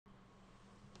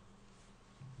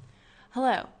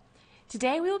Hello.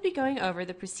 Today we will be going over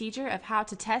the procedure of how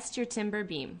to test your timber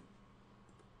beam.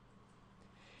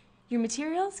 Your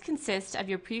materials consist of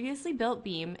your previously built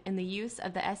beam and the use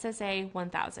of the SSA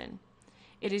 1000.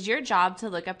 It is your job to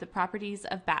look up the properties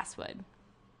of basswood.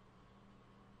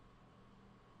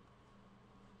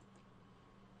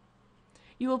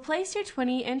 You will place your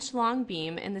 20-inch long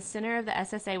beam in the center of the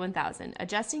SSA 1000,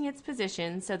 adjusting its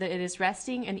position so that it is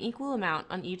resting an equal amount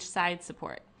on each side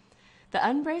support. The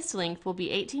unbraced length will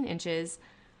be 18 inches,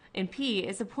 and P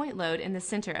is the point load in the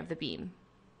center of the beam.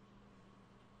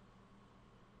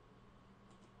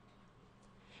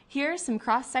 Here are some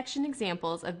cross-section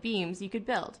examples of beams you could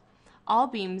build. All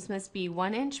beams must be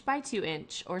 1 inch by 2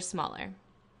 inch or smaller.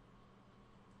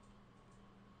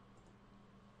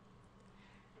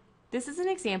 This is an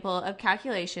example of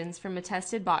calculations from a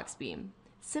tested box beam,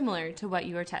 similar to what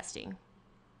you are testing.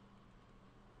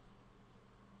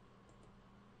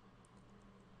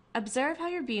 Observe how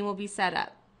your beam will be set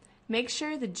up. Make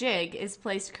sure the jig is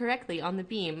placed correctly on the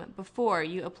beam before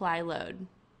you apply load.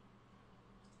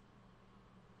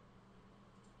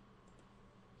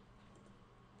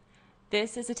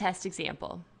 This is a test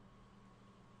example.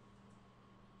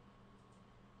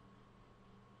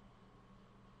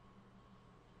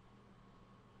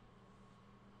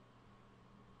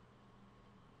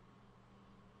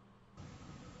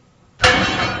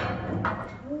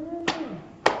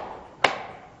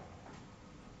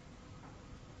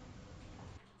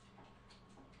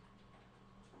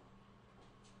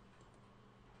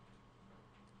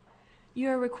 You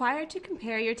are required to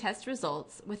compare your test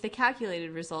results with the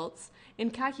calculated results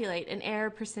and calculate an error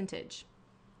percentage.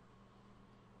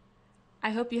 I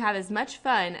hope you have as much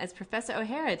fun as Professor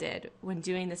O'Hara did when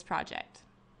doing this project.